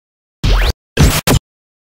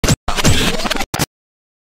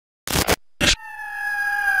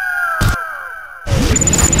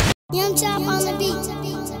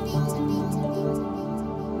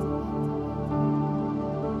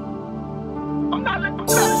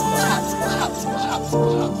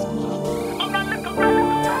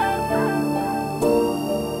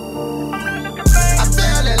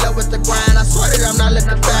not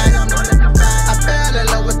looking back. I fell in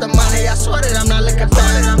love with the money, I swear that I'm not looking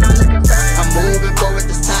back. I'm moving forward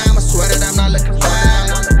this time, I swear that I'm not looking back.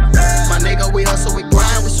 My nigga, we hustle, we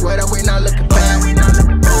grind, we swear that we not looking back.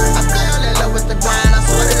 I fell in love with the grind, I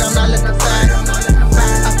swear that I'm not looking back.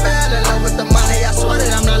 I fell in love with the money, I swear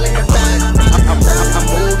that I'm not looking back. I'm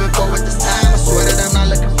moving forward this time, I swear that I'm not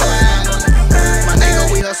looking back. My nigga,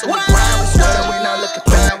 we hustle, we grind, we swear that we not looking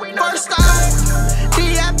back. First off,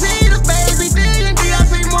 DIP the baby D and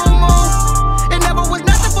DIP Momo. It never was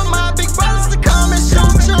nothing for my big brothers to come and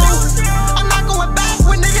shoot you. I'm not going back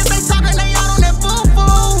when niggas they talking, they out on that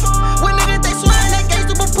foo-foo. When niggas they swearing they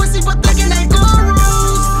gangsta but pussy but thinking they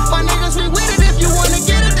gurus. My niggas we with it, if you wanna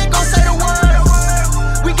get it, they gon' say the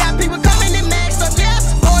word. We got people coming in maxed up,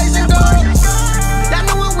 yes, boys and girls. Y'all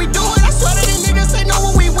know what we doing, I swear that these niggas they know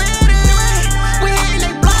what we with it. We hitting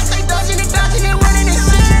they blocks, they dodging and running and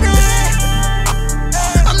shit.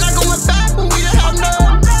 I'm not going back when we the hell know.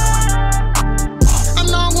 I'm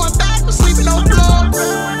not going back for sleeping on the floor.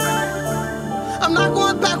 I'm not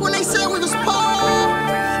going back when they say